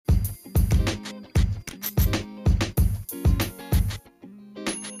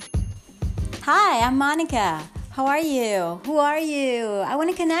Hi, I'm Monica. How are you? Who are you? I want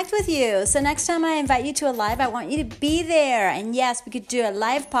to connect with you. So next time I invite you to a live, I want you to be there. And yes, we could do a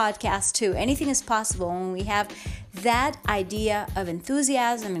live podcast too. Anything is possible when we have that idea of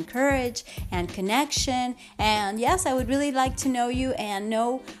enthusiasm and courage and connection. And yes, I would really like to know you and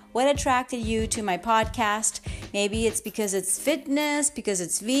know what attracted you to my podcast. Maybe it's because it's fitness, because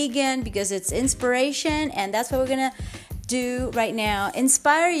it's vegan, because it's inspiration. And that's what we're going to do right now.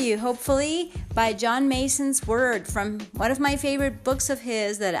 Inspire you, hopefully, by John Mason's word from one of my favorite books of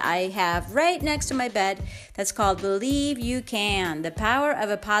his that I have right next to my bed. That's called Believe You Can, The Power of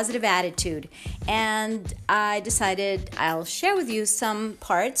a Positive Attitude. And I decided I'll share with you some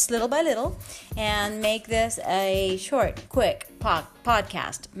parts little by little and make this a short, quick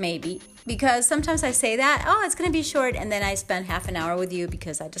podcast, maybe. Because sometimes I say that, it's going to be short, and then I spend half an hour with you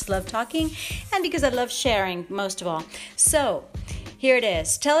because I just love talking and because I love sharing most of all. So, here it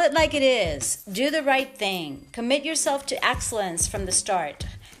is. Tell it like it is. Do the right thing. Commit yourself to excellence from the start.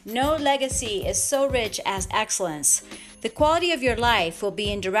 No legacy is so rich as excellence. The quality of your life will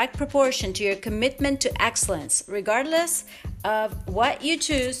be in direct proportion to your commitment to excellence, regardless of what you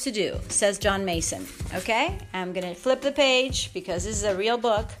choose to do, says John Mason. Okay? I'm going to flip the page because this is a real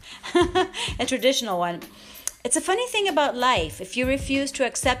book, a traditional one. It's a funny thing about life. If you refuse to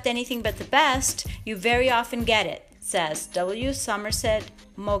accept anything but the best, you very often get it, says W. Somerset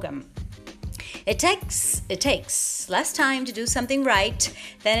Maugham. It takes less time to do something right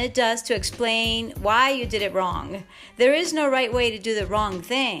than it does to explain why you did it wrong. There is no right way to do the wrong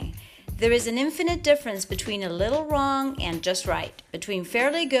thing. There is an infinite difference between a little wrong and just right, between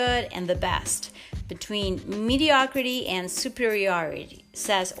fairly good and the best, between mediocrity and superiority,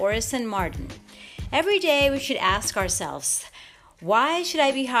 says Orison Marden. Every day we should ask ourselves, why should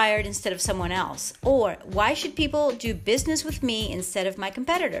I be hired instead of someone else? Or why should people do business with me instead of my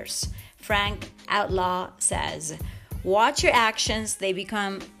competitors? Frank Outlaw says, watch your actions, they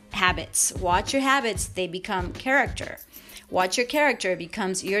become habits. Watch your habits, they become character. Watch your character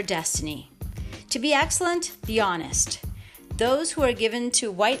becomes your destiny. To be excellent, be honest. Those who are given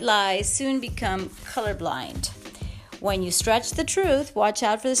to white lies soon become colorblind. When you stretch the truth, watch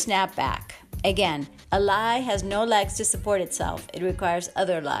out for the snapback. Again, a lie has no legs to support itself. It requires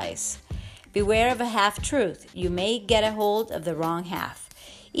other lies. Beware of a half-truth. You may get a hold of the wrong half.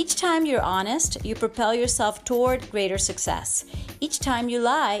 Each time you're honest, you propel yourself toward greater success. Each time you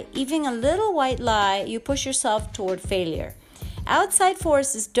lie, even a little white lie, you push yourself toward failure. Outside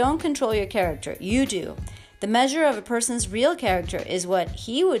forces don't control your character. You do. The measure of a person's real character is what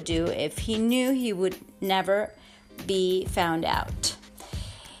he would do if he knew he would never be found out.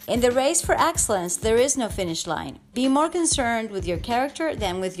 In the race for excellence, there is no finish line. Be more concerned with your character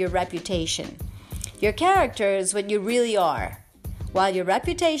than with your reputation. Your character is what you really are, while your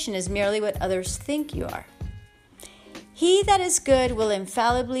reputation is merely what others think you are. He that is good will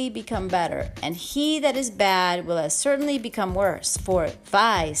infallibly become better, and he that is bad will as certainly become worse. For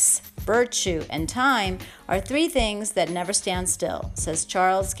vice, virtue, and time are three things that never stand still, says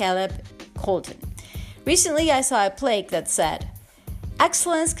Charles Caleb Colton. Recently I saw a plaque that said,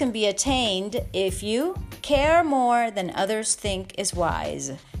 excellence can be attained if you care more than others think is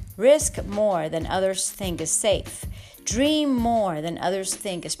wise, risk more than others think is safe, dream more than others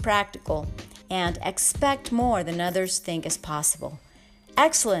think is practical, and expect more than others think is possible.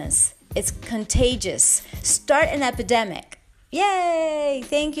 Excellence, it's contagious. Start an epidemic. Yay!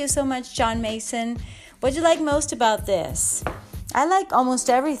 Thank you so much, John Mason. What do you like most about this? I like almost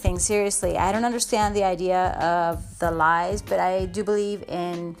everything, seriously. I don't understand the idea of the lies, but I do believe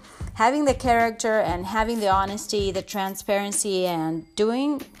in having the character and having the honesty, the transparency, and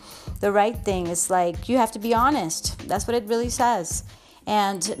doing the right thing. It's like you have to be honest. That's what it really says.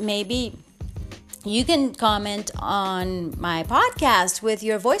 And maybe you can comment on my podcast with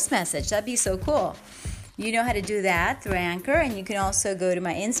your voice message. That'd be so cool. You know how to do that through Anchor, and you can also go to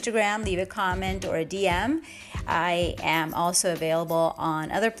my Instagram, leave a comment or a DM. I am also available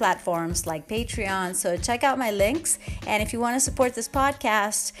on other platforms like Patreon, so check out my links. And if you want to support this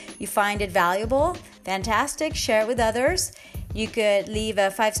podcast, you find it valuable, fantastic, share it with others. You could leave a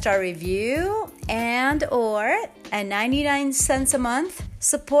 5-star review and or a 99 cents a month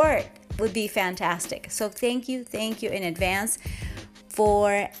support would be fantastic. So thank you in advance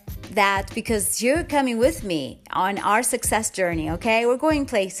for that, because you're coming with me on our success journey, okay? We're going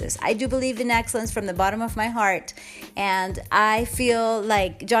places. I do believe in excellence from the bottom of my heart, and I feel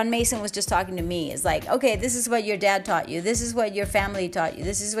like John Mason was just talking to me. It's like, okay, this is what your dad taught you. This is what your family taught you.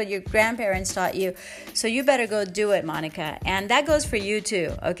 This is what your grandparents taught you. So you better go do it, Monica. And that goes for you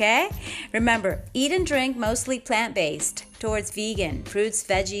too, okay? Remember, eat and drink mostly plant-based. towards vegan. Fruits,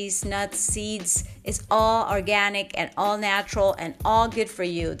 veggies, nuts, seeds. It's all organic and all natural and all good for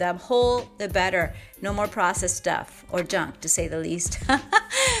you. The whole, the better. No more processed stuff or junk, to say the least.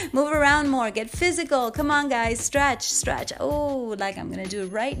 Move around more. Get physical. Come on, guys. Stretch. Oh, like I'm going to do it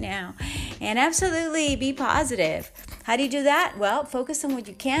right now. And absolutely be positive. How do you do that? Well, focus on what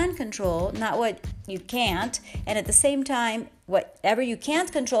you can control, not what you can't. And at the same time, whatever you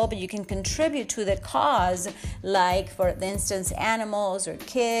can't control, but you can contribute to the cause, like, for instance, animals or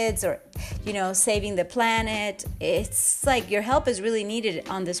kids or, saving the planet. It's like your help is really needed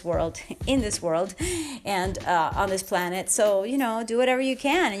on this world, in this world, and on this planet. So, do whatever you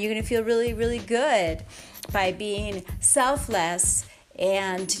can, and you're going to feel really, really good by being selfless.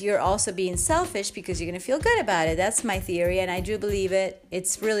 And you're also being selfish because you're going to feel good about it. That's my theory, and I do believe it.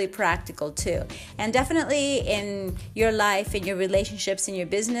 It's really practical too. And definitely in your life, in your relationships, in your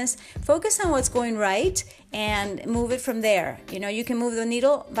business, focus on what's going right and move it from there. You can move the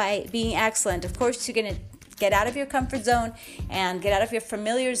needle by being excellent. Of course, you're going to get out of your comfort zone and get out of your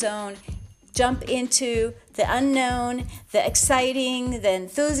familiar zone. Jump into the unknown, the exciting, the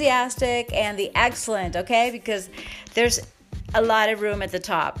enthusiastic, and the excellent, okay? Because there's a lot of room at the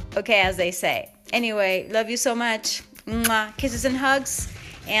top, okay, as they say. Anyway, love you so much. Mwah. Kisses and hugs.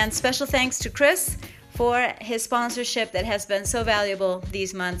 And special thanks to Chris for his sponsorship that has been so valuable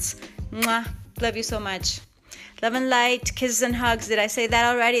these months. Mwah. Love you so much. Love and light, kisses and hugs. Did I say that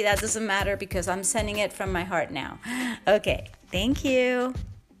already? That doesn't matter because I'm sending it from my heart now. Okay, thank you.